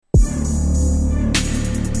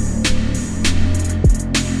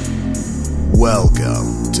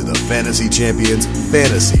Welcome to the Fantasy Champions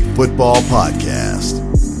Fantasy Football Podcast.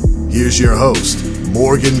 Here's your host,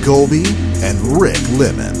 Morgan Colby and Rick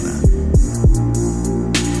Lemon.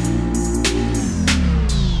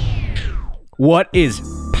 What is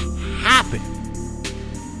happening?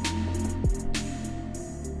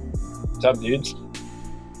 What's up, dudes?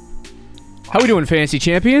 How we doing, Fantasy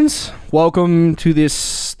Champions? Welcome to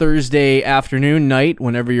this Thursday afternoon, night,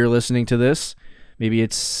 whenever you're listening to this. Maybe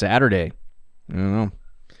it's Saturday. I don't know.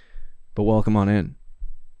 But welcome on in.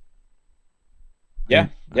 Yeah.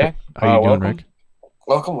 How you doing, welcome. Rick?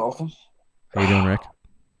 Welcome. How you doing, Rick?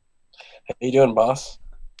 How you doing, boss?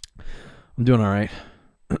 I'm doing all right.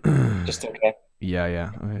 Just okay.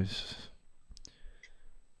 Yeah. I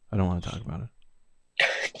don't want to talk about it.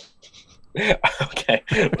 Okay,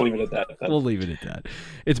 we'll leave it at that. We'll leave it at that.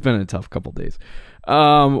 It's been a tough couple days.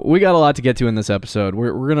 We got a lot to get to in this episode.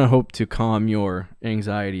 We're gonna hope to calm your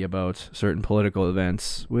anxiety about certain political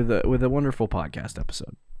events with a wonderful podcast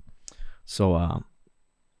episode. So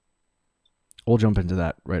we'll jump into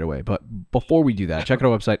that right away. But before we do that, check out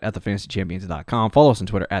our website at thefantasychampions.com. Follow us on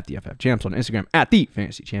Twitter at TheFFChamps, on Instagram at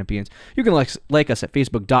TheFantasyChampions. You can like us at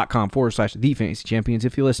Facebook.com/TheFantasyChampions.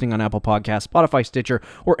 If you're listening on Apple Podcasts, Spotify, Stitcher,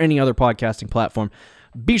 or any other podcasting platform,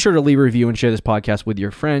 be sure to leave a review and share this podcast with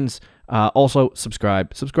your friends. Also,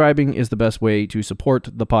 subscribe. Subscribing is the best way to support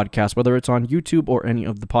the podcast, whether it's on YouTube or any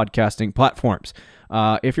of the podcasting platforms.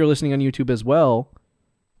 If you're listening on YouTube as well,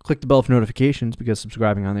 click the bell for notifications because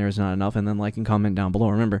subscribing on there is not enough, and then like and comment down below.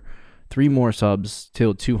 Remember, 3 more subs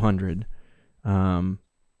till 200. All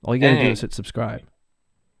you gotta do is hit subscribe.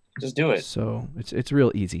 Just do it. So it's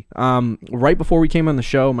real easy. Right before we came on the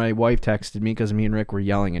show, my wife texted me because me and Rick were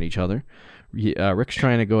yelling at each other. Rick's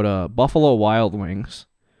trying to go to Buffalo Wild Wings.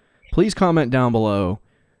 Please comment down below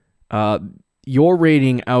your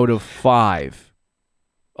rating out of 5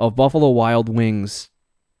 of Buffalo Wild Wings,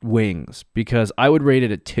 because I would rate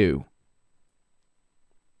it a 2.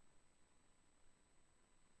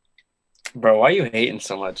 Bro, why are you hating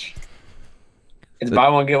so much? It's buy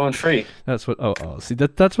one, get one free. That's what. See,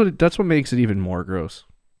 that's what makes it even more gross.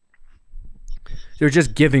 They're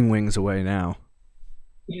just giving wings away now.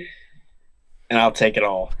 And I'll take it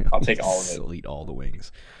all. I'll take all of it. I'll eat all the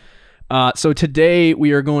wings. So today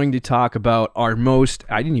we are going to talk about our most.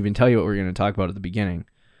 I didn't even tell you what we were going to talk about at the beginning,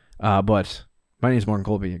 but my name is Morgan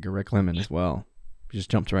Colby. Rick Lemon as well. Just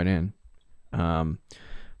jumped right in. But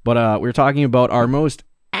we're talking about our most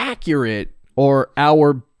accurate or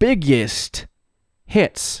our biggest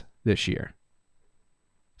hits this year.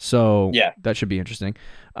 So yeah, that should be interesting.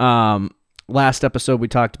 Last episode, we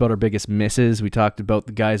talked about our biggest misses. We talked about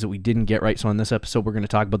the guys that we didn't get right. So on this episode, we're going to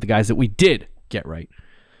talk about the guys that we did get right.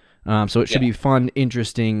 So it should be fun,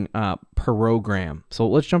 interesting program. So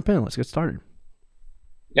let's jump in. Let's get started.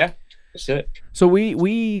 Yeah, let's do it. So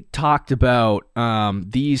we talked about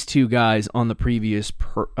these two guys on the previous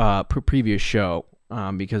show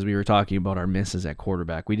because we were talking about our misses at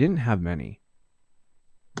quarterback. We didn't have many.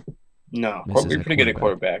 No, we're pretty good at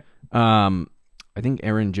quarterback. I think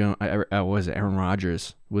Aaron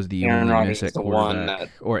Rodgers was the Aaron only Rodgers miss at is the quarterback,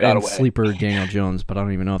 one that got away. Sleeper Daniel Jones, but I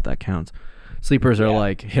don't even know if that counts. Sleepers are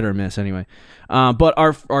like hit or miss anyway. But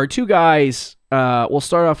our two guys, we'll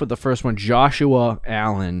start off with the first one, Joshua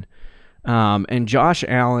Allen. And Josh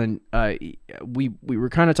Allen, we were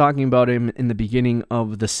kind of talking about him in the beginning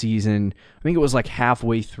of the season. I think it was like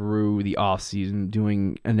halfway through the offseason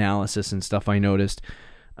doing analysis and stuff. I noticed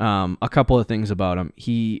a couple of things about him.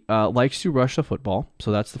 He likes to rush the football,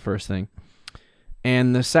 so that's the first thing.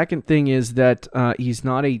 And the second thing is that he's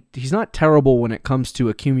not terrible when it comes to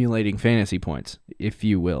accumulating fantasy points, if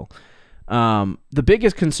you will. The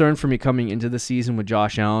biggest concern for me coming into the season with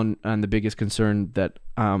Josh Allen, and the biggest concern that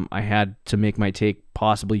I had to make my take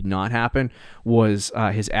possibly not happen, was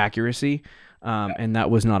his accuracy, and that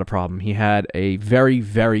was not a problem. He had a very,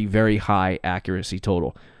 very, very high accuracy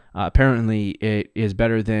total. Apparently, it is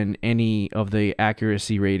better than any of the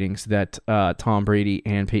accuracy ratings that Tom Brady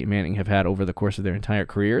and Peyton Manning have had over the course of their entire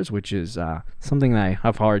careers, which is something that I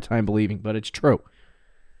have a hard time believing, but it's true.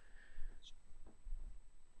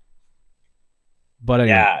 But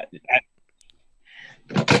anyway.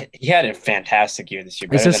 Yeah, he had a fantastic year this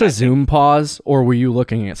year. Is this a Zoom pause, or were you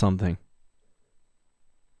looking at something?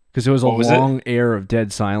 Because there was a long air of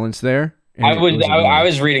dead silence there. I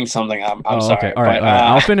was reading something. I'm sorry. Okay. All right.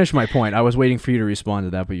 I'll finish my point. I was waiting for you to respond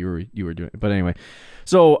to that, but you were doing it. But anyway,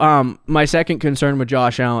 so my second concern with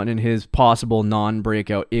Josh Allen and his possible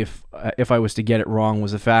non-breakout, if I was to get it wrong,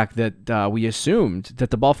 was the fact that we assumed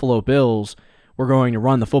that the Buffalo Bills were going to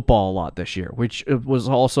run the football a lot this year, which was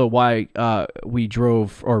also why we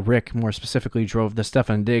drove, or Rick more specifically drove, the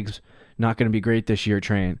Stefon Diggs not going to be great this year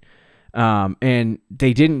train. And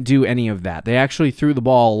they didn't do any of that. They actually threw the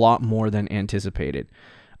ball a lot more than anticipated.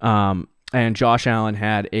 And Josh Allen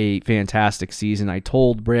had a fantastic season. I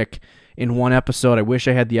told Rick in one episode, I wish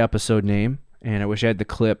I had the episode name and I wish I had the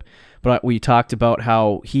clip, but we talked about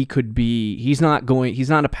how he could be, he's not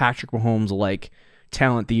a Patrick Mahomes like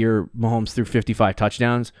talent the year Mahomes threw 55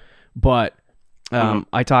 touchdowns, but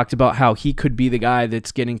I talked about how he could be the guy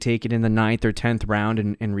that's getting taken in the 9th or 10th round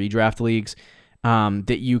in redraft leagues,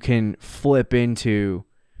 that you can flip into,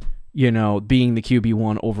 being the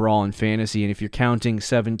QB1 overall in fantasy. And if you're counting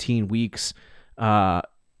 17 weeks,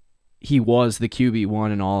 he was the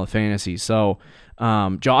QB1 in all of fantasy. So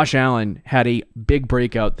Josh Allen had a big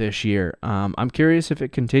breakout this year. I'm curious if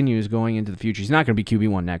it continues going into the future. He's not going to be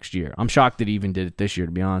QB1 next year. I'm shocked that he even did it this year,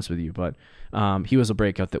 to be honest with you. But he was a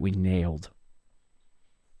breakout that we nailed.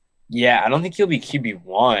 Yeah, I don't think he'll be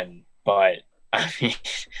QB1, but I mean,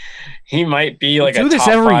 he might be like do a this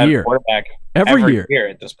top every 5 year. quarterback Every year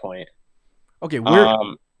at this point. Okay,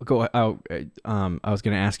 go. I was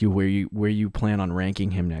going to ask you where you plan on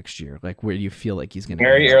ranking him next year. Like, where do you feel like he's going to?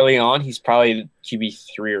 Very early on, he's probably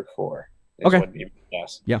QB3 or 4. Okay.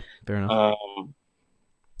 Yes. Yeah, fair enough.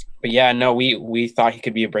 But yeah, no, we thought he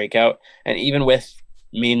could be a breakout, and even with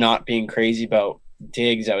me not being crazy about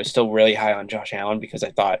Diggs, I was still really high on Josh Allen because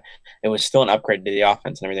I thought it was still an upgrade to the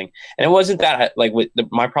offense and everything. And it wasn't that like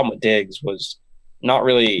my problem with Diggs was not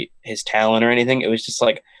really his talent or anything. It was just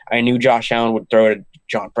like I knew Josh Allen would throw to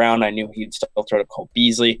John Brown. I knew he'd still throw to Cole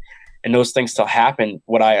Beasley, and those things still happened.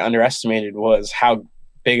 What I underestimated was how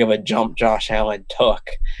big of a jump Josh Allen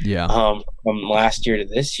took. Yeah. From last year to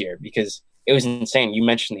this year, because it was insane. You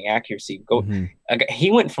mentioned the accuracy.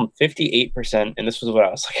 He went from 58%, and this was what I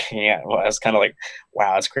was like, I was kind of like,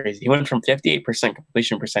 wow, that's crazy. He went from 58%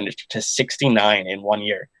 completion percentage to 69 in 1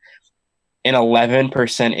 year, an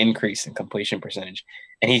 11% increase in completion percentage.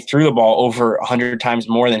 And he threw the ball over 100 times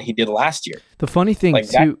more than he did last year. The funny thing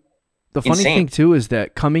too is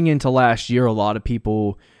that coming into last year, a lot of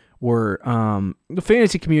people were, the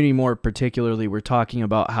fantasy community more particularly, were talking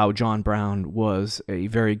about how John Brown was a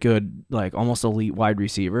very good, like almost elite wide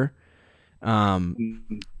receiver. I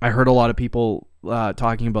heard a lot of people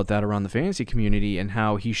talking about that around the fantasy community and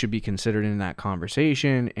how he should be considered in that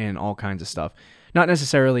conversation and all kinds of stuff. Not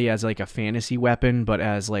necessarily as like a fantasy weapon, but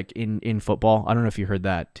as like in football. I don't know if you heard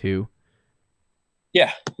that too.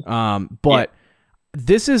 Yeah. But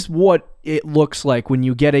this is what it looks like when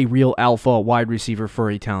you get a real alpha wide receiver for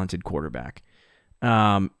a talented quarterback.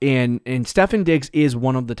 And Stefon Diggs is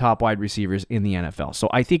one of the top wide receivers in the NFL. So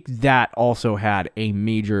I think that also had a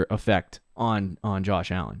major effect on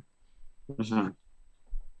Josh Allen. Mm-hmm.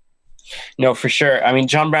 No, for sure. I mean,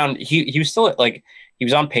 John Brown, he was still like, he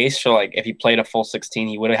was on pace for like, if he played a full 16,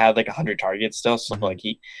 he would have had like 100 targets still. So like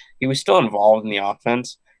he was still involved in the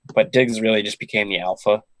offense, but Diggs really just became the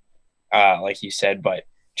alpha. Like you said, but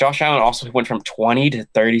Josh Allen also went from 20 to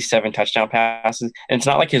 37 touchdown passes, and it's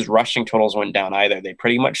not like his rushing totals went down either. They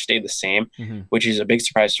pretty much stayed the same, which is a big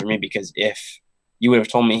surprise for me, because if you would have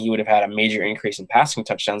told me he would have had a major increase in passing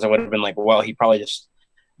touchdowns, I would have been like, well, he probably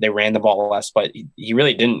they ran the ball less, but he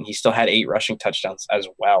really didn't. He still had 8 rushing touchdowns as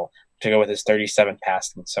well to go with his 37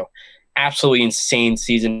 passing. So absolutely insane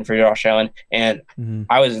season for Josh Allen. And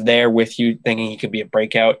I was there with you thinking he could be a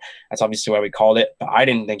breakout. That's obviously why we called it, but I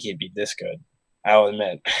didn't think he'd be this good. I'll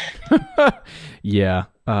admit. Yeah.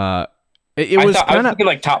 I was thinking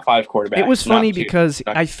like top 5 quarterback. It was funny because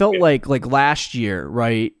I felt like last year,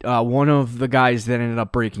 right? One of the guys that ended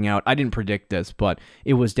up breaking out, I didn't predict this, but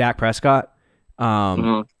it was Dak Prescott.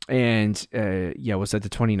 And was that the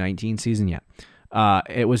 2019 season? Yeah.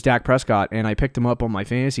 It was Dak Prescott, and I picked him up on my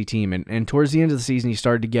fantasy team, and towards the end of the season, he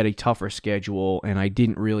started to get a tougher schedule, and I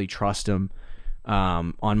didn't really trust him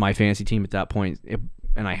on my fantasy team at that point,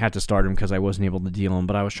 and I had to start him because I wasn't able to deal him,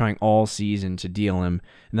 but I was trying all season to deal him,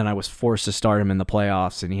 and then I was forced to start him in the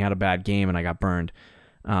playoffs, and he had a bad game, and I got burned.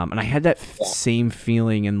 And I had that same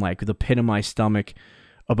feeling in like the pit of my stomach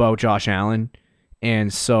about Josh Allen,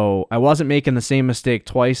 and so I wasn't making the same mistake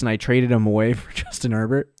twice, and I traded him away for Justin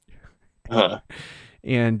Herbert.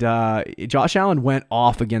 And Josh Allen went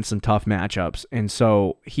off against some tough matchups, and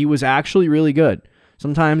so he was actually really good.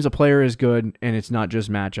 Sometimes a player is good, and it's not just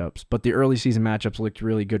matchups, but the early season matchups looked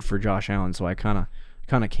really good for Josh Allen, so I kind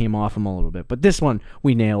of came off him a little bit. But this one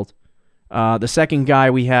we nailed. The second guy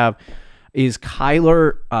we have is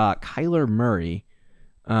Kyler Murray,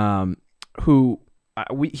 who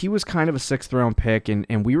he was kind of a 6th round pick,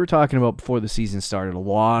 and we were talking about before the season started. A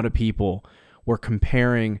lot of people were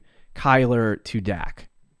comparing Kyler to Dak.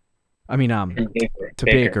 I mean, Baker.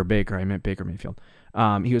 to Baker. I meant Baker Mayfield.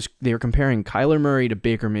 They were comparing Kyler Murray to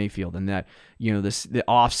Baker Mayfield, and that, you know, the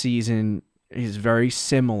off season is very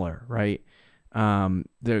similar, right?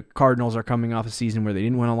 The Cardinals are coming off a season where they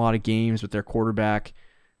didn't win a lot of games, but their quarterback,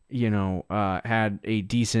 you know, had a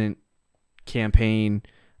decent campaign,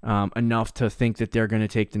 enough to think that they're going to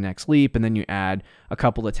take the next leap. And then you add a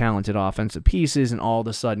couple of talented offensive pieces, and all of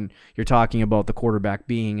a sudden you're talking about the quarterback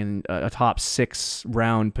being in a top 6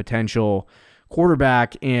 round potential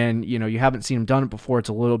quarterback. And, you know, you haven't seen him done it before. It's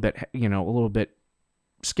a little bit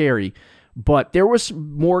scary. But there was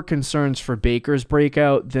more concerns for Baker's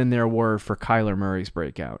breakout than there were for Kyler Murray's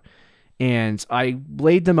breakout. And I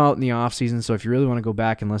laid them out in the offseason, so if you really want to go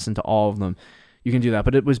back and listen to all of them, you can do that.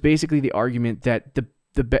 But it was basically the argument that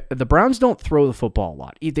the Browns don't throw the football a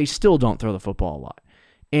lot. They still don't throw the football a lot.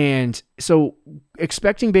 And so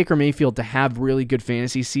expecting Baker Mayfield to have really good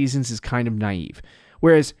fantasy seasons is kind of naive.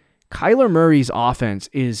 Whereas Kyler Murray's offense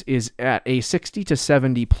is at a 60 to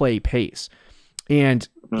 70 play pace. And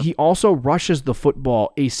he also rushes the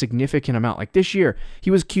football a significant amount. Like this year, he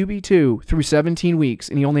was QB2 through 17 weeks,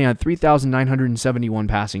 and he only had 3,971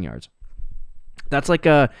 passing yards. That's like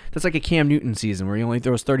a Cam Newton season where he only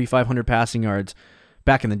throws 3,500 passing yards.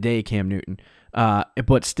 Back in the day, Cam Newton,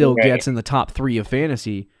 but still gets in the top 3 of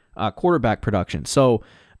fantasy quarterback production. So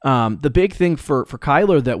the big thing for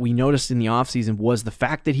Kyler that we noticed in the offseason was the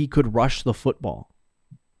fact that he could rush the football.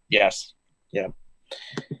 Yes. Yeah.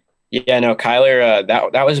 Yeah, no, Kyler,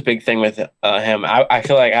 that was a big thing with him. I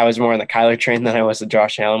feel like I was more on the Kyler train than I was the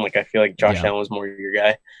Josh Allen. Like, I feel like Josh Allen was more your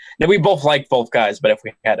guy. Now, we both like both guys, but if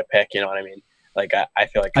we had to pick, you know what I mean? Like, I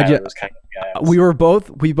feel like Kyler was kind of the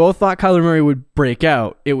guy. We both thought Kyler Murray would break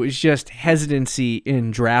out. It was just hesitancy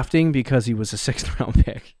in drafting because he was a 6th round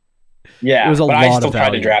pick. Yeah, it was but I still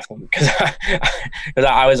tried to draft him because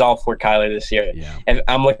I was all for Kyler this year. Yeah. And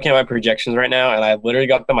I'm looking at my projections right now, and I literally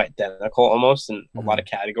got them identical almost in a lot of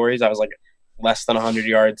categories. I was like less than 100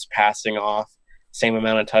 yards passing off, same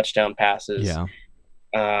amount of touchdown passes. Yeah.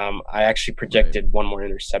 I actually projected one more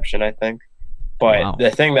interception, I think. But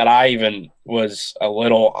the thing that I even was a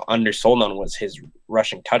little undersold on was his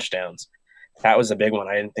rushing touchdowns. That was a big one.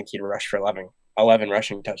 I didn't think he'd rush for 11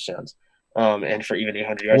 rushing touchdowns. And for even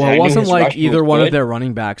 800 yards. Well, it wasn't like either one of their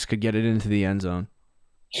running backs could get it into the end zone.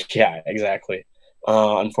 Yeah, exactly.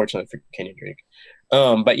 Unfortunately for Kenyon Drake.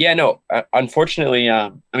 But yeah, no, unfortunately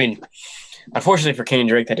for Kenyon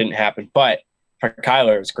Drake, that didn't happen. But for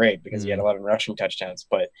Kyler, it was great because he had 11 rushing touchdowns.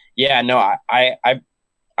 But yeah, no,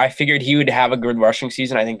 I figured he would have a good rushing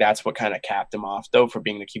season. I think that's what kind of capped him off, though, for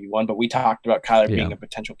being the QB1. But we talked about Kyler being a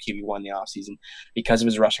potential QB1 in the offseason because of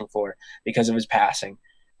his rushing floor, because of his passing.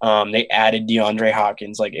 They added DeAndre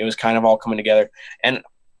Hopkins. Like, it was kind of all coming together. And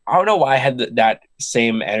I don't know why I had that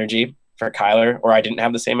same energy for Kyler, or I didn't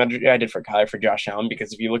have the same energy I did for Kyler for Josh Allen,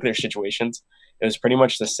 because if you look at their situations, it was pretty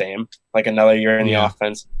much the same. Like, another year in the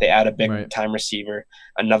offense, they add a big-time receiver,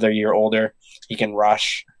 another year older, he can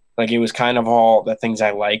rush. Like, it was kind of all the things I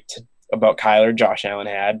liked about Kyler, Josh Allen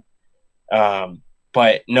had.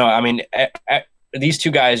 But, no, I mean, these two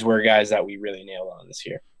guys were guys that we really nailed on this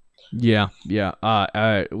year. Yeah.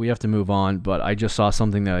 We have to move on, but I just saw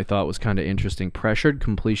something that I thought was kind of interesting. Pressured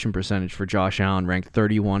completion percentage for Josh Allen ranked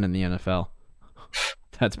 31 in the NFL.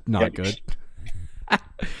 That's not good.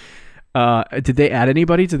 Did they add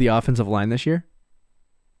anybody to the offensive line this year?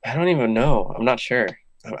 I don't even know. I'm not sure.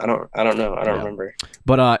 I don't know. I don't remember.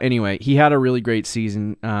 But anyway, he had a really great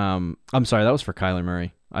season. I'm sorry, that was for Kyler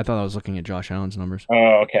Murray. I thought I was looking at Josh Allen's numbers.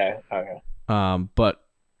 Oh, okay. But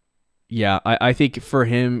yeah, I think for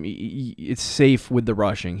him, it's safe with the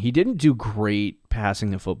rushing. He didn't do great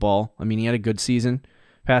passing the football. I mean, he had a good season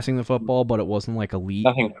passing the football, but it wasn't like elite.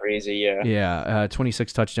 Nothing crazy, yeah. Yeah,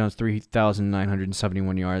 26 touchdowns,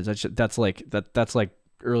 3,971 yards. That's like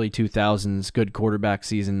early 2000s good quarterback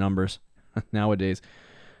season numbers nowadays.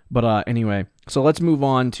 But anyway, so let's move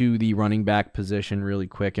on to the running back position really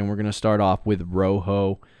quick, and we're going to start off with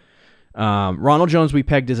Rojo. Ronald Jones we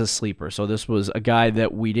pegged as a sleeper, so this was a guy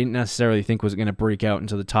that we didn't necessarily think was going to break out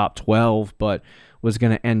into the top 12, but was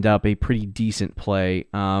going to end up a pretty decent play.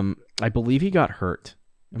 I believe he got hurt.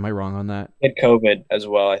 Am I wrong on that? He had COVID as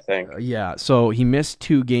well, I think. Yeah, so he missed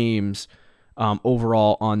 2 games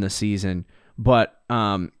overall on the season, but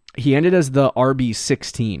he ended as the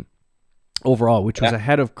RB16 overall, which was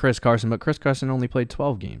ahead of Chris Carson, but Chris Carson only played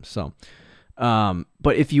 12 games, so...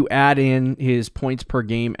 but if you add in his points per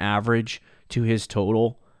game average to his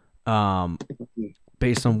total,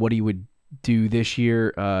 based on what he would do this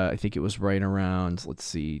year, I think it was right around,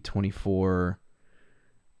 24,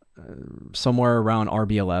 somewhere around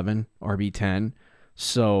RB11, RB10.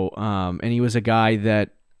 So, and he was a guy that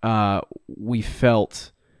we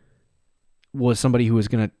felt was somebody who was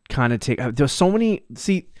going to kind of take. There's so many.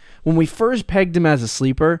 See, when we first pegged him as a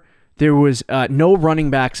sleeper, there was no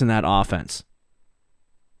running backs in that offense.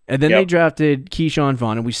 And then they drafted Keyshawn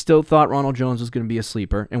Vaughn, and we still thought Ronald Jones was going to be a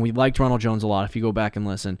sleeper, and we liked Ronald Jones a lot if you go back and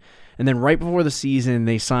listen. And then right before the season,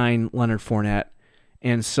 they signed Leonard Fournette.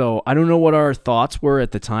 And so I don't know what our thoughts were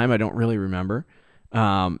at the time. I don't really remember.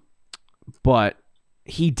 But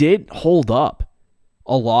he did hold up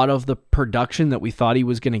a lot of the production that we thought he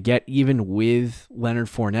was going to get, even with Leonard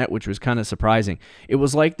Fournette, which was kind of surprising. It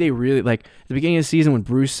was like they really, like, at the beginning of the season when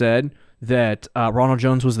Bruce said that Ronald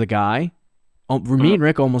Jones was the guy, me and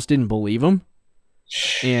Rick almost didn't believe him.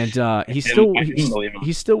 And he still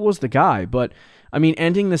was the guy. But, I mean,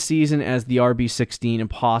 ending the season as the RB16 and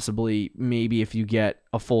possibly maybe if you get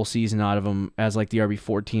a full season out of him as like the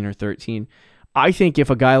RB14 or 13, I think if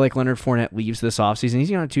a guy like Leonard Fournette leaves this offseason,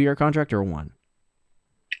 he's on a 2-year contract or a 1?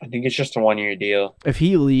 I think it's just a 1-year deal. If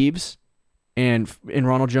he leaves and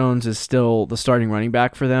Ronald Jones is still the starting running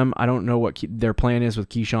back for them, I don't know what their plan is with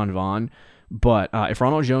Keyshawn Vaughn, but if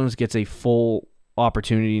Ronald Jones gets a full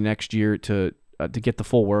opportunity next year to get the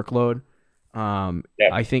full workload,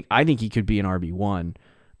 I think he could be an RB1.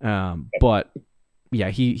 But yeah,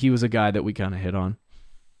 he was a guy that we kind of hit on.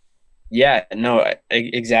 Yeah, no,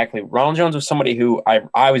 exactly. Ronald Jones was somebody who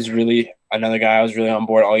I was really another guy I was really on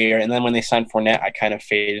board all year. And then when they signed Fournette, I kind of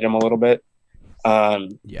faded him a little bit.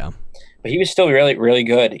 Yeah. But he was still really, really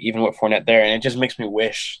good, even with Fournette there. And it just makes me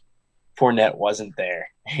wish Fournette wasn't there,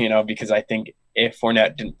 because I think if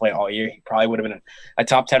Fournette didn't play all year, he probably would have been a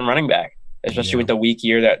top 10 running back, especially with the weak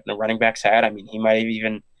year that the running backs had. I mean, he might have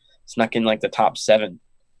even snuck in like the top 7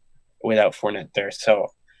 without Fournette there.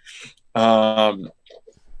 So,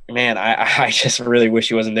 man, I just really wish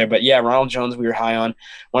he wasn't there. But yeah, Ronald Jones we were high on.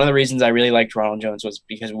 One of the reasons I really liked Ronald Jones was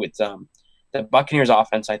because with the Buccaneers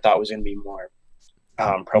offense, I thought was going to be more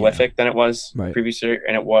prolific than it was previously,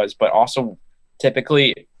 and it was. But also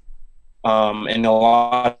typically in a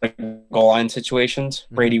lot of goal line situations,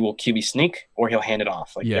 Brady will QB sneak or he'll hand it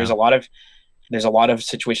off. There's a lot of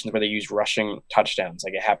situations where they use rushing touchdowns.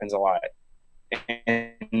 Like it happens a lot.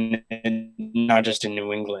 And not just in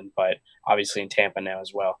New England, but obviously in Tampa now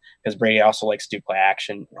as well, because Brady also likes to play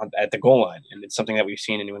action at the goal line, and it's something that we've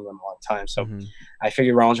seen in New England a long time. So I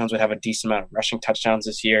figured Ronald Jones would have a decent amount of rushing touchdowns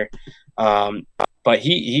this year. But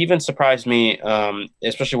he even surprised me,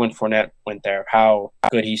 especially when Fournette went there, how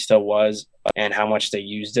good he still was and how much they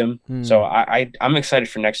used him. So I'm excited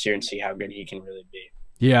for next year and see how good he can really be.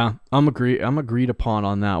 Yeah, I'm agreed upon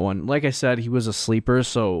on that one. Like I said, he was a sleeper,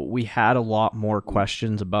 so we had a lot more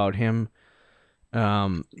questions about him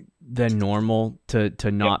than normal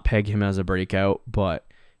to not peg him as a breakout, but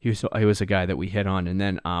he was a guy that we hit on. And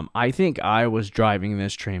then I think I was driving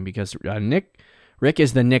this train because Rick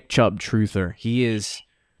is the Nick Chubb truther. He's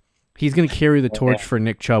going to carry the torch for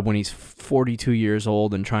Nick Chubb when he's 42 years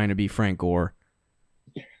old and trying to be Frank Gore.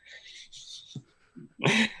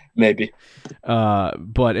 Maybe.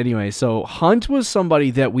 But anyway, so Hunt was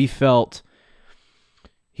somebody that we felt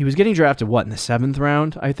he was getting drafted, in the 7th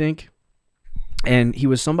round, I think. And he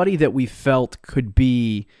was somebody that we felt could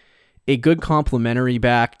be a good complementary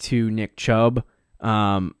back to Nick Chubb,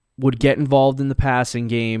 would get involved in the passing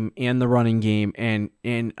game and the running game. And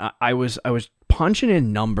I was punching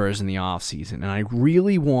in numbers in the offseason, and I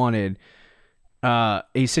really wanted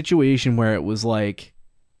a situation where it was like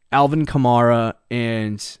Alvin Kamara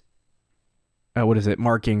and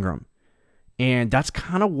Mark Ingram. And that's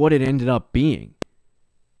kind of what it ended up being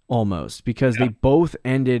almost, because they both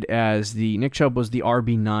ended as Nick Chubb was the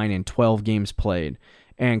RB9 in 12 games played,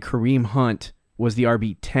 and Kareem Hunt was the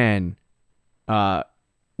RB10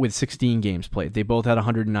 with 16 games played. They both had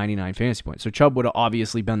 199 fantasy points. So Chubb would have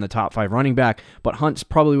obviously been the top 5 running back, but Hunt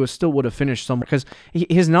probably would have finished somewhere, because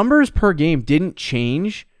his numbers per game didn't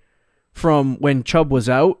change from when Chubb was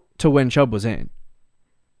out to when Chubb was in,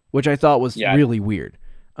 which I thought was really weird.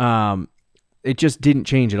 It just didn't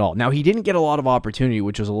change at all. Now, he didn't get a lot of opportunity,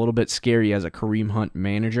 which was a little bit scary as a Kareem Hunt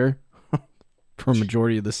manager for a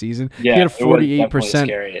majority of the season. Yeah, he had a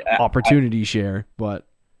 48% opportunity share, but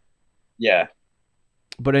yeah.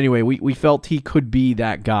 But anyway, we felt he could be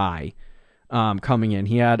that guy coming in.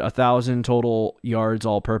 He had 1,000 total yards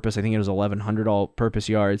all-purpose. I think it was 1,100 all-purpose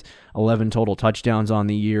yards, 11 total touchdowns on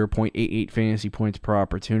the year, 0.88 fantasy points per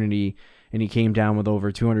opportunity, and he came down with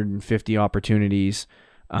over 250 opportunities.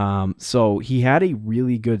 So he had a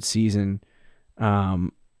really good season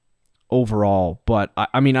overall. But,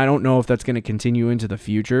 I mean, I don't know if that's going to continue into the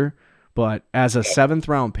future. But as a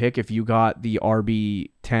 7th-round pick, if you got the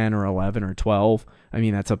RB 10 or 11 or 12, I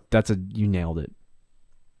mean, you nailed it.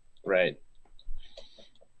 Right.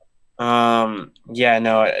 Yeah,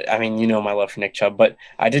 no, I mean, my love for Nick Chubb, but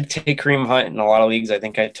I did take Kareem Hunt in a lot of leagues. I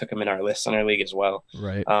think I took him in our list on our league as well.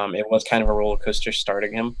 Right. It was kind of a roller coaster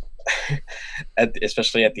starting him,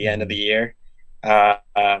 especially at the end of the year,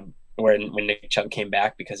 when Nick Chubb came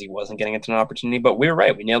back because he wasn't getting into an opportunity. But we were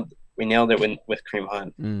right; we nailed it with Kareem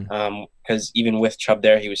Hunt. Because even with Chubb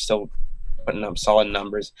there, he was still putting up solid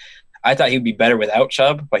numbers. I thought he'd be better without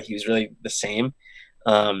Chubb, but he was really the same.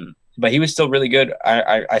 But he was still really good.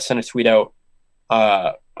 I sent a tweet out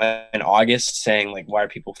in August saying, like, why are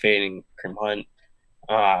people fading Kareem Hunt?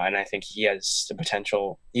 And I think he has the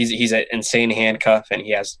potential. He's an insane handcuff, and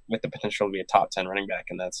he has with the potential to be a top 10 running back,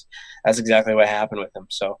 and that's exactly what happened with him.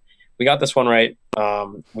 So we got this one right.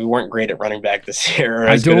 We weren't great at running back this year, or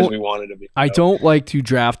as good as we wanted to be. I don't like to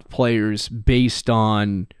draft players based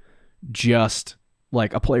on just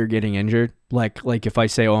like a player getting injured. Like if I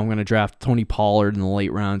say, I'm going to draft Tony Pollard in the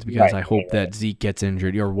late rounds because I hope that Zeke gets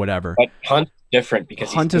injured or whatever. But Hunt's different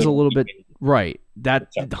because Hunt is a little bit right. That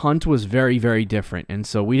Hunt was very, very different, and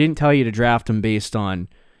so we didn't tell you to draft him based on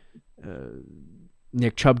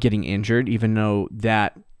Nick Chubb getting injured, even though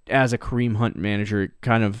that as a Kareem Hunt manager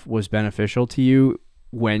kind of was beneficial to you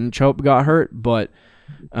when Chubb got hurt, but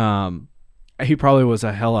he probably was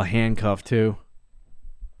a hella handcuff too.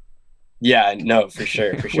 Yeah, no, for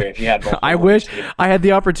sure. If you had both, I wish I had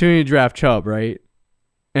the opportunity to draft Chubb, right?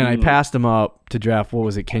 And I passed him up to draft. What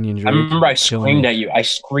was it, Kenyon Drake? I remember I screamed at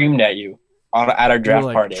you. At our draft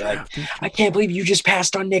party. I can't believe you just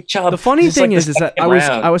passed on Nick Chubb. The funny thing is that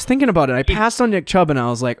I was thinking about it. I passed on Nick Chubb, and I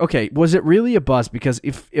was like, okay, was it really a bust? Because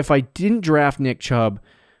if I didn't draft Nick Chubb,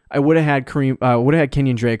 I would have had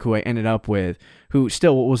Kenyon Drake, who I ended up with, who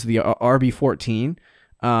still was the RB14.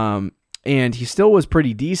 And he still was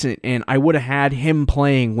pretty decent, and I would have had him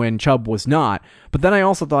playing when Chubb was not. But then I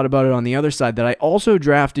also thought about it on the other side that I also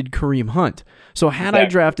drafted Kareem Hunt. So had I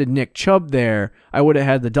drafted Nick Chubb there, I would have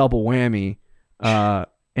had the double whammy, and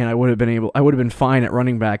I would have been fine at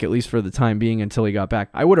running back, at least for the time being until he got back.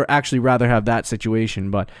 I would have actually rather have that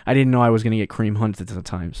situation, but I didn't know I was going to get Kareem Hunt at the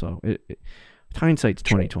time. So hindsight's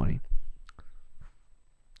 2020.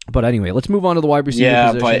 But anyway, let's move on to the wide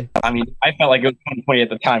receiver position. But I mean, I felt like it was 2020 at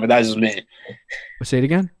the time, but that's just me. Say it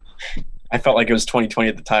again. I felt like it was 2020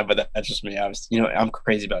 at the time, but that's just me. I was, I'm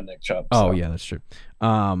crazy about Nick Chubb. So. Oh yeah, that's true.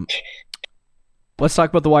 Let's talk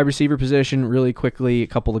about the wide receiver position really quickly. A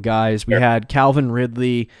couple of guys. We had Calvin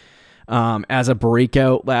Ridley as a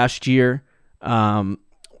breakout last year.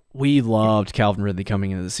 We loved Calvin Ridley coming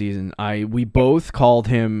into the season. We both called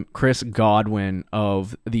him Chris Godwin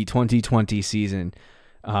of the 2020 season.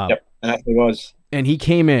 And that's what it was. And he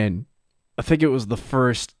came in, I think it was the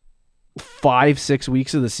first 5-6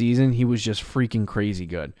 weeks of the season, he was just freaking crazy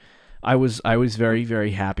good. I was very,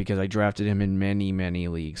 very happy because I drafted him in many, many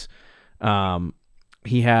leagues.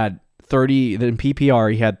 He had 30 in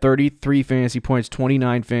PPR, he had 33 fantasy points,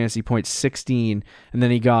 29 fantasy points, 16, and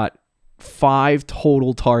then he got 5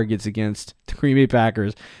 total targets against the Green Bay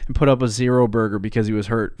Packers and put up a 0 burger because he was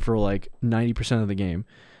hurt for like 90% of the game.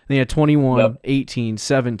 Then he had 21, 18,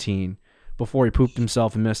 17 before he pooped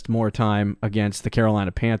himself and missed more time against the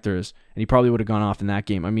Carolina Panthers, and he probably would have gone off in that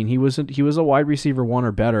game. I mean, he was a wide receiver 1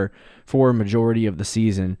 or better for a majority of the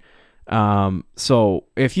season. So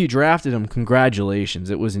if you drafted him, congratulations.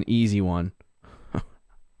 It was an easy one.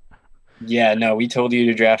 Yeah, no, we told you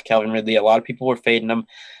to draft Calvin Ridley. A lot of people were fading him.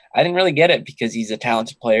 I didn't really get it because he's a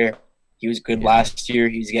talented player. He was good last year.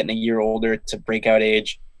 He's getting a year older. It's a breakout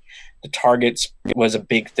age. The targets was a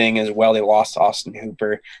big thing as well. They lost Austin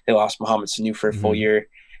Hooper. They lost Mohamed Sanu for a full year.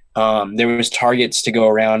 There was targets to go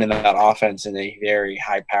around in that offense in a very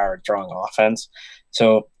high-powered throwing offense.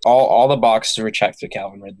 So all the boxes were checked for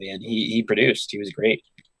Calvin Ridley, and he produced. He was great.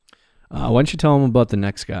 Why don't you tell him about the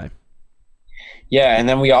next guy? Yeah, and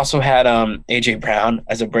then we also had A.J. Brown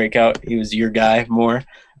as a breakout. He was your guy more.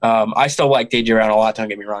 I still liked A.J. Brown a lot, don't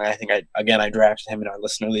get me wrong. I think, I drafted him in our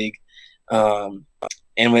listener league.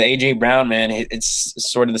 And with A.J. Brown, man, it's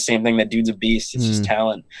sort of the same thing. That dude's a beast. It's just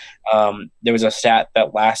talent. There was a stat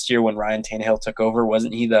that last year when Ryan Tannehill took over,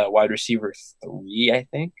 wasn't he the wide receiver 3, I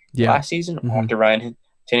think, last season? After Ryan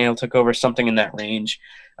Tannehill took over, something in that range.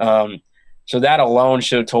 So that alone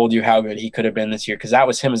should have told you how good he could have been this year, because that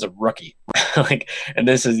was him as a rookie. And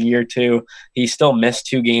this is year 2. He still missed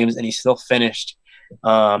 2 games, and he still finished,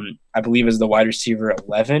 I believe, as the wide receiver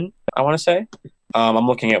 11, I want to say. I'm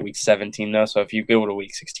looking at week 17 though, so if you go to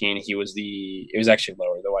week 16, it was actually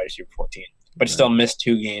lower, the wide receiver 14, but still missed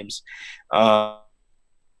 2 games.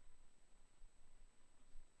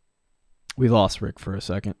 We lost Rick for a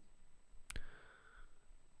second.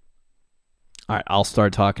 All right, I'll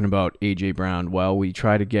start talking about A.J. Brown while we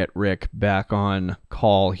try to get Rick back on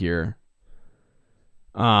call here.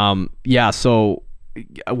 So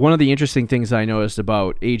one of the interesting things I noticed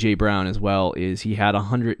about A.J. Brown as well is he had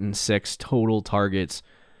 106 total targets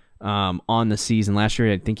on the season. Last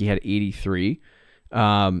year, I think he had 83.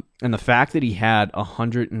 And the fact that he had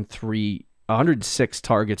 106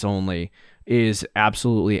 targets only is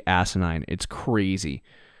absolutely asinine. It's crazy.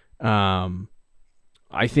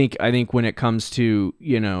 I think when it comes to,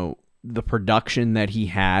 the production that he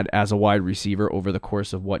had as a wide receiver over the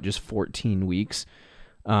course of just 14 weeks,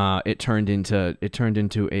 it turned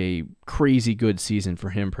into a crazy good season for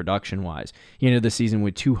him production wise. He ended the season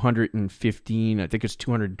with 215, I think it's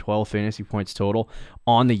 212 fantasy points total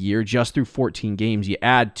on the year just through 14 games. You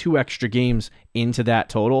add 2 extra games into that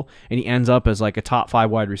total, and he ends up as like a top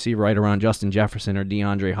 5 wide receiver right around Justin Jefferson or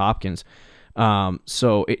DeAndre Hopkins.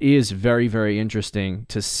 So it is very, very interesting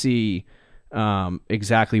to see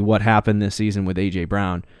exactly what happened this season with A.J.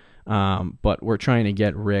 Brown. But we're trying to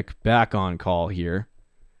get Rick back on call here.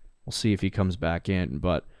 We'll see if he comes back in.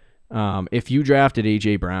 But if you drafted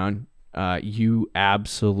A.J. Brown, you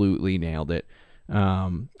absolutely nailed it.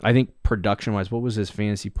 I think production-wise, what was his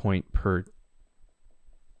fantasy point per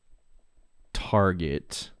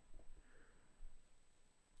target?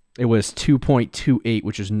 It was 2.28,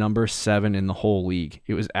 which is number 7 in the whole league.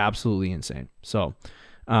 It was absolutely insane. So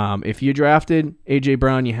if you drafted A.J.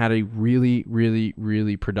 Brown, you had a really, really,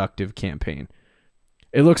 really productive campaign.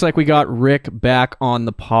 It looks like we got Rick back on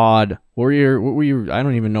the pod. What were your, I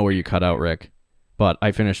don't even know where you cut out, Rick, but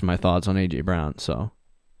I finished my thoughts on A.J. Brown. So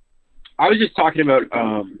I was just talking about,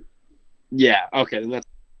 yeah, okay, then that's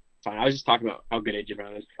fine. I was just talking about how good A.J.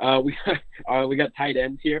 Brown is. We got tight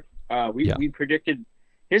ends here. We predicted.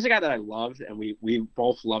 Here's a guy that I loved, and we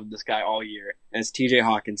both loved this guy all year. And it's T.J.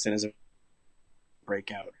 Hawkinson as a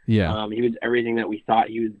breakout. Yeah, he was everything that we thought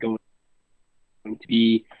he was going to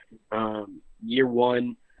be. Year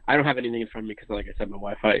one, I don't have anything in front of me because, like I said, my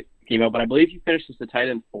Wi-Fi came out. But I believe he finished as the tight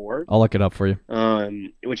end 4. I'll look it up for you.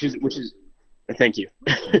 Which is thank you.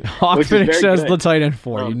 Hawk finished as the tight end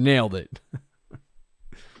 4. You nailed it.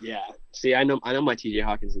 Yeah. See, I know my T.J.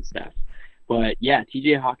 Hawkinson stats. But yeah,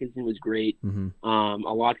 T.J. Hawkinson was great. Mm-hmm.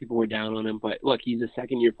 A lot of people were down on him, but look, he's a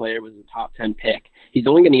second-year player, was a top 10 pick. He's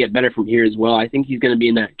only going to get better from here as well. I think he's going to be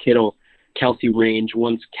in that Kittle-Kelsey range.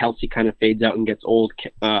 Once Kelsey kind of fades out and gets old,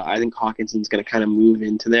 I think Hawkinson's going to kind of move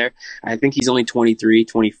into there. I think he's only 23,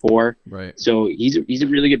 24. Right. So he's a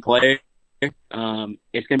really good player. It's going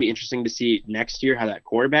to be interesting to see next year how that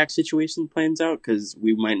quarterback situation plans out because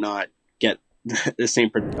we might not get the same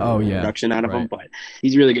production out of him, but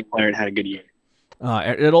he's a really good player and had a good year.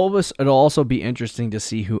 It'll also be interesting to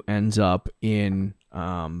see who ends up in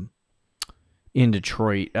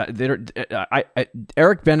Detroit.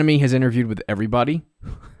 Eric Bieniemy has interviewed with everybody.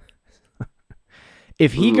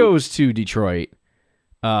 If he goes to Detroit,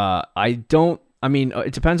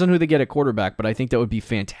 it depends on who they get at quarterback, but I think that would be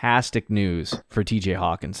fantastic news for T.J.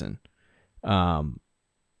 Hawkinson.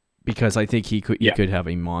 Because I think he could have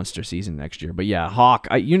a monster season next year. But yeah, Hawk,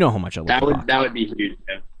 you know how much I love Hawk. That would be huge.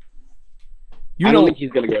 Yeah. I don't think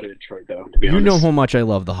he's going to go to Detroit though. To be honest, you know how much I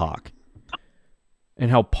love the Hawk,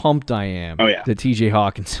 and how pumped I am that T.J.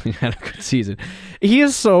 Hawkinson had a good season. He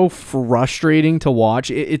is so frustrating to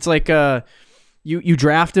watch. It's like you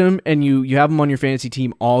draft him and you have him on your fantasy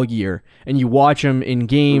team all year, and you watch him in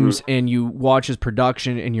games and you watch his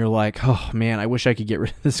production, and you're like, oh man, I wish I could get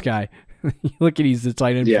rid of this guy. You look at he's the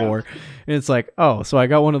tight end 4, and it's like, oh, so I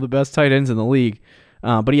got one of the best tight ends in the league.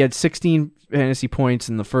 But he had 16 fantasy points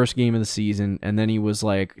in the first game of the season, and then he was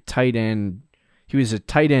like tight end. He was a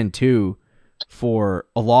tight end 2 for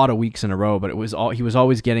a lot of weeks in a row, but he was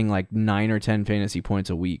always getting like 9 or 10 fantasy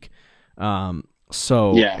points a week. I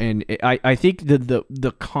think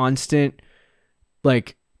the constant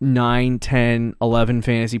like 9, 10, 11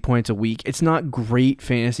 fantasy points a week, it's not great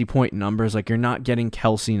fantasy point numbers. Like, you're not getting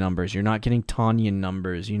Kelsey numbers. You're not getting Tanyan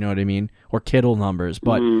numbers, you know what I mean? Or Kittle numbers.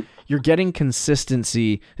 But you're getting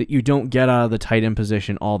consistency that you don't get out of the tight end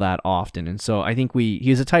position all that often. And so I think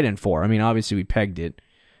he's a tight end 4. I mean, obviously we pegged it.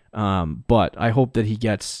 But I hope that he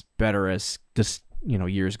gets better as this,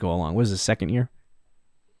 years go along. What is his second year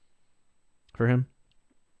for him?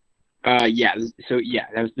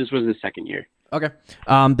 This was his second year. Okay.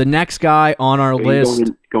 The next guy on our list.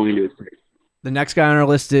 Going into his third. The next guy on our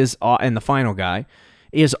list is, and the final guy,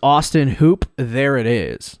 is Austin Hoop. There it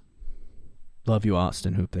is. Love you,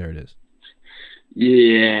 Austin Hoop. There it is.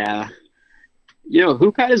 Yeah.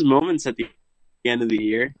 Hoop had his moments at the end of the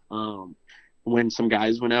year when some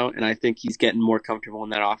guys went out, and I think he's getting more comfortable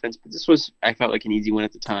in that offense. But I felt like an easy win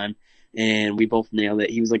at the time. and we both nailed it.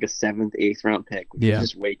 He was like a 7th, 8th round pick, which is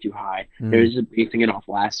just way too high. They were just basing it off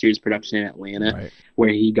last year's production in Atlanta, where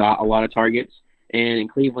he got a lot of targets. And in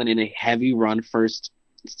Cleveland, in a heavy run-first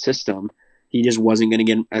system, he just wasn't going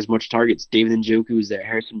to get as much targets. David Njoku was there.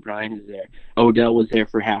 Harrison Bryant was there. Odell was there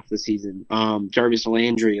for half the season. Jarvis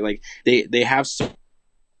Landry. Like, they have so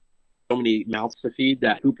many mouths to feed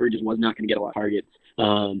that Hooper just was not going to get a lot of targets.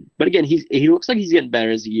 But again, he looks like he's getting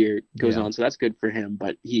better as the year goes on, so that's good for him.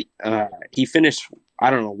 But he finished, I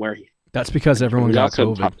don't know where he. That's because everyone got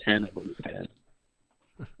COVID. Top 10, I believe.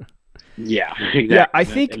 Yeah, exactly. Yeah,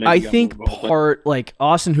 I think part like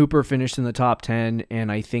Austin Hooper finished in the top 10,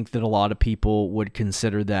 and I think that a lot of people would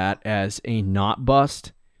consider that as a not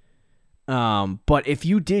bust. But if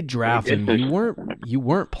you did draft him, you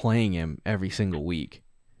weren't playing him every single week.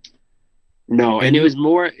 No, and it was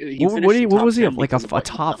more. What was he? Like a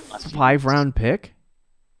top 5 round pick?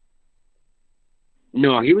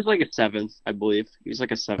 No, he was like a 7th, I believe. He was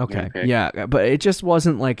like a 7th. Okay, pick. yeah, but it just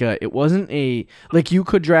wasn't like like you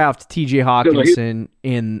could draft T.J. Hawkinson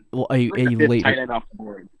in a late tight end off the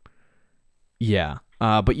board. Yeah,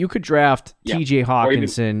 but you could draft T.J.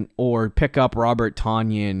 Hawkinson or pick up Robert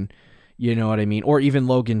Tonyan. You know what I mean? Or even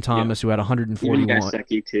Logan Thomas, who had 141. Even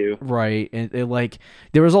Gesicki too. Right, and like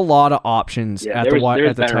there was a lot of options at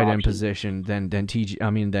the tight end position than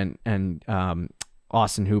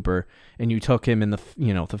Austin Hooper, and you took him in the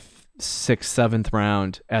 6th, 7th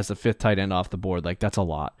round as the 5th tight end off the board. Like, that's a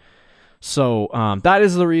lot. So that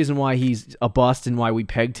is the reason why he's a bust and why we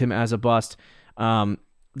pegged him as a bust. The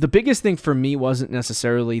biggest thing for me wasn't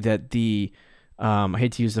necessarily that I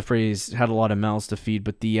hate to use the phrase had a lot of mouths to feed,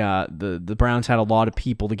 but the Browns had a lot of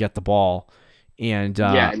people to get the ball, and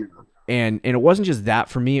it wasn't just that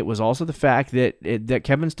for me. It was also the fact that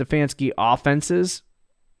Kevin Stefanski offenses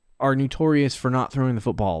are notorious for not throwing the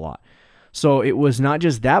football a lot. So it was not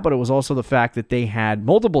just that, but it was also the fact that they had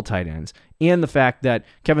multiple tight ends and the fact that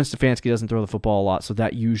Kevin Stefanski doesn't throw the football a lot. So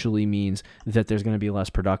that usually means that there's going to be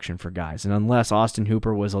less production for guys. And unless Austin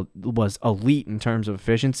Hooper was elite in terms of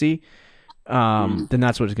efficiency, then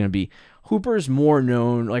that's what it's going to be. Hooper's more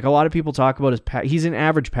known, like a lot of people talk about he's an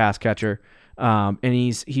average pass catcher. And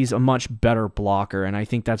he's a much better blocker, and I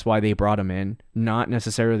think that's why they brought him in, not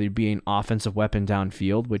necessarily to be an offensive weapon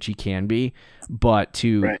downfield, which he can be, but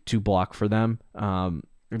to block for them.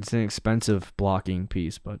 It's an expensive blocking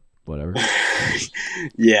piece, but whatever.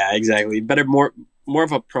 Yeah, exactly. Better, more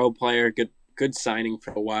of a pro player, good signing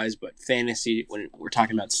pro wise, but fantasy when we're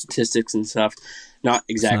talking about statistics and stuff, not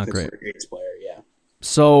exactly the greatest player. Yeah.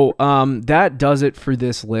 So that does it for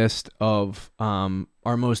this list of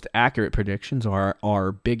our most accurate predictions, or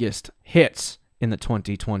our biggest hits in the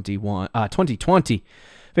 2020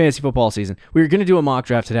 fantasy football season. We were going to do a mock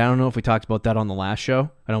draft today. I don't know if we talked about that on the last show.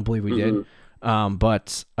 I don't believe we did.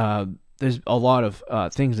 But there's a lot of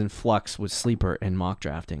things in flux with sleeper and mock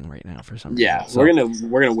drafting right now for some reason. Yeah, so we're gonna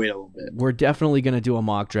wait a little bit. We're definitely gonna do a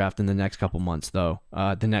mock draft in the next couple months, though.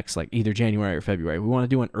 The next either January or February. We want to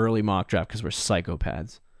do an early mock draft because we're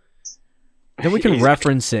psychopaths. Then we can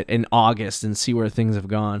reference it in August and see where things have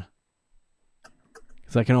gone.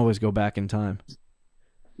 Because I can always go back in time.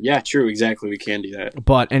 Yeah, true. Exactly. We can do that.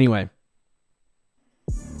 But anyway,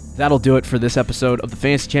 that'll do it for this episode of the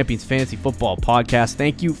Fantasy Champions Fantasy Football Podcast.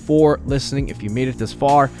 Thank you for listening. If you made it this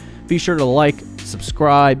far, be sure to like,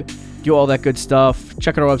 subscribe, do all that good stuff.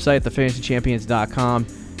 Check out our website at thefantasychampions.com.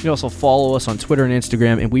 You can also follow us on Twitter and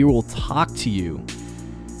Instagram, and we will talk to you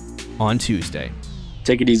on Tuesday.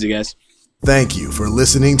 Take it easy, guys. Thank you for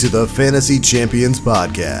listening to the Fantasy Champions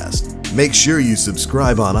Podcast. Make sure you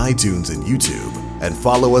subscribe on iTunes and YouTube, and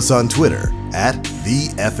follow us on Twitter at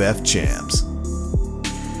TheFFChamps.